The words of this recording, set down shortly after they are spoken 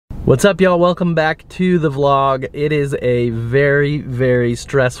What's up, y'all? Welcome back to the vlog. It is a very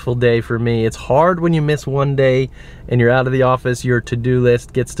stressful day for me. It's hard when you miss one day and you're out of the office. Your to-do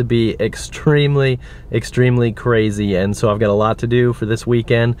list gets to be extremely crazy, and so I've got a lot to do for this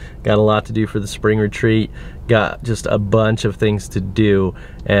weekend, got a lot to do for the spring retreat, got just a bunch of things to do.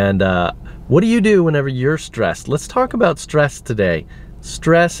 And what do you do whenever you're stressed? Let's talk about stress today.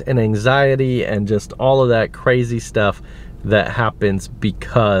 Stress and anxiety and just all of that crazy stuff that happens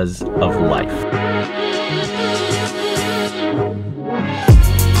because of life.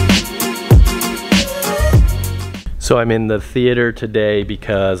 So I'm in the theater today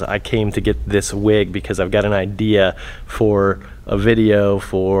because I came to get this wig because I've got an idea for a video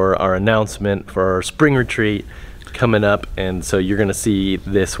for our announcement for our spring retreat coming up, and so you're gonna see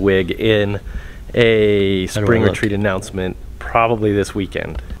this wig in a spring retreat announcement probably this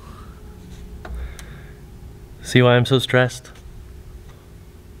weekend. See why I'm so stressed?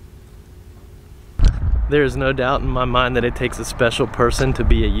 There is no doubt in my mind that it takes a special person to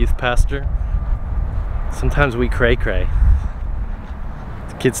be a youth pastor. Sometimes we cray-cray.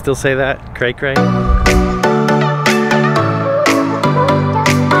 Do kids still say that? Cray-cray?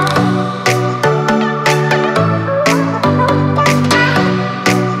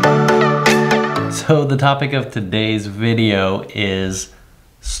 So the topic of today's video is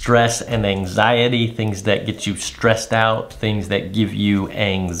stress and anxiety, things that get you stressed out, things that give you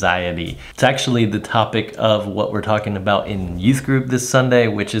anxiety. It's actually the topic of what we're talking about in youth group this Sunday,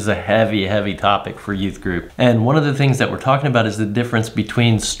 which is a heavy topic for youth group. And one of the things that we're talking about is the difference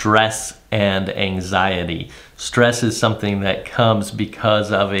between stress and anxiety. Stress is something that comes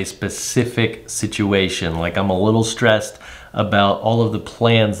because of a specific situation. Like, I'm a little stressed about all of the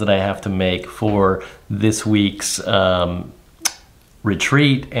plans that I have to make for this week's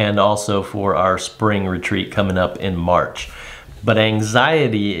retreat and also for our spring retreat coming up in March. But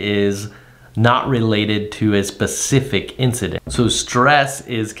anxiety is not related to a specific incident. So stress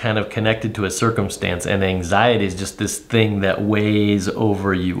is kind of connected to a circumstance, and anxiety is just this thing that weighs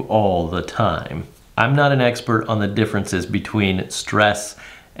over you all the time. I'm not an expert on the differences between stress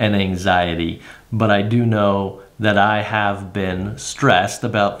and anxiety, but I do know that I have been stressed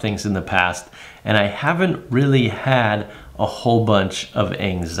about things in the past, and I haven't really had a whole bunch of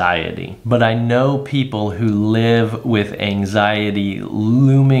anxiety. But I know people who live with anxiety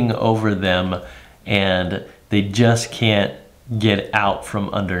looming over them, and they just can't get out from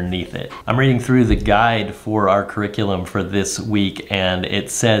underneath it. I'm reading through the guide for our curriculum for this week, and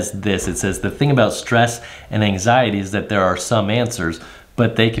it says this. It says, the thing about stress and anxiety is that there are some answers,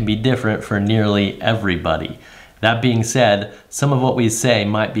 but they can be different for nearly everybody. That being said, some of what we say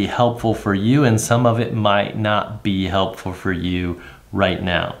might be helpful for you and some of it might not be helpful for you right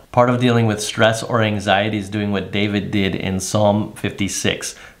now. Part of dealing with stress or anxiety is doing what David did in Psalm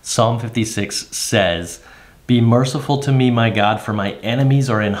 56. Psalm 56 says, "Be merciful to me, my God, for my enemies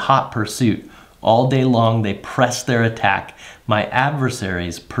are in hot pursuit. All day long they press their attack. My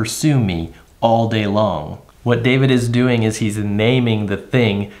adversaries pursue me all day long." What David is doing is he's naming the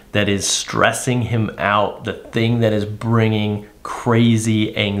thing that is stressing him out, the thing that is bringing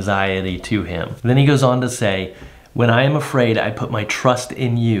crazy anxiety to him. Then he goes on to say, "When I am afraid, I put my trust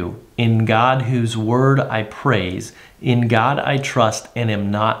in you. In God whose word I praise. In God I trust and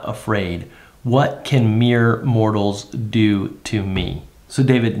am not afraid. What can mere mortals do to me?" So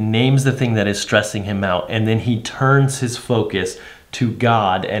David names the thing that is stressing him out, and then he turns his focus to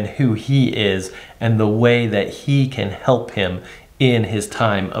God and who he is and the way that he can help him in his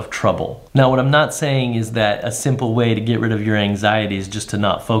time of trouble. Now, what I'm not saying is that a simple way to get rid of your anxiety is just to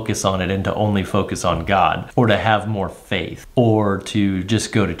not focus on it and to only focus on God, or to have more faith, or to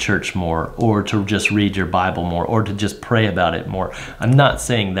just go to church more, or to just read your Bible more, or to just pray about it more. I'm not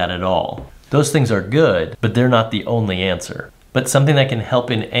saying that at all. Those things are good, but they're not the only answer. But something that can help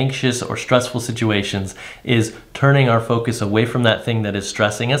in anxious or stressful situations is turning our focus away from that thing that is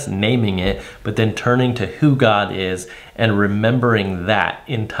stressing us, naming it, but then turning to who God is and remembering that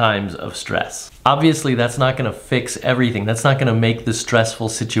in times of stress. Obviously, that's not going to fix everything. That's not going to make the stressful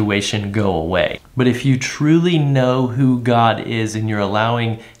situation go away. But if you truly know who God is and you're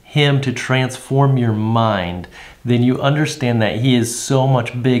allowing Him to transform your mind, then you understand that He is so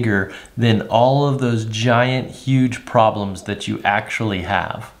much bigger than all of those giant, huge problems that you actually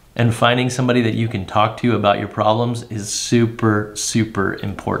have. And finding somebody that you can talk to about your problems is super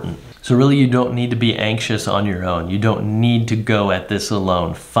important. So really, you don't need to be anxious on your own. You don't need to go at this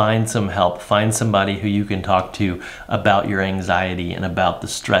alone. Find some help. Find somebody who you can talk to about your anxiety and about the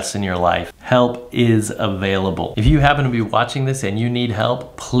stress in your life. Help is available. If you happen to be watching this and you need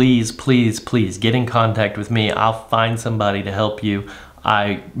help, please get in contact with me. I'll find somebody to help you.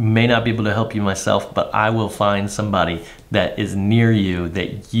 I may not be able to help you myself, but I will find somebody that is near you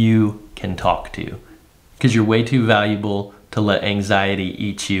that you can talk to, because you're way too valuable to let anxiety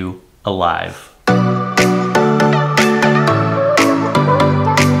eat you alive.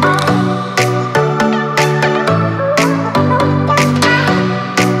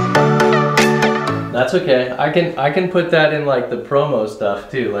 That's okay. I can put that in like the promo stuff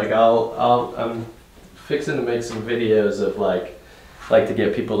too. Like I'm fixing to make some videos of like to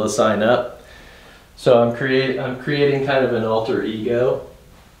get people to sign up. So I'm creating kind of an alter ego,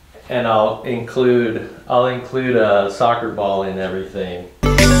 and I'll include a soccer ball in everything.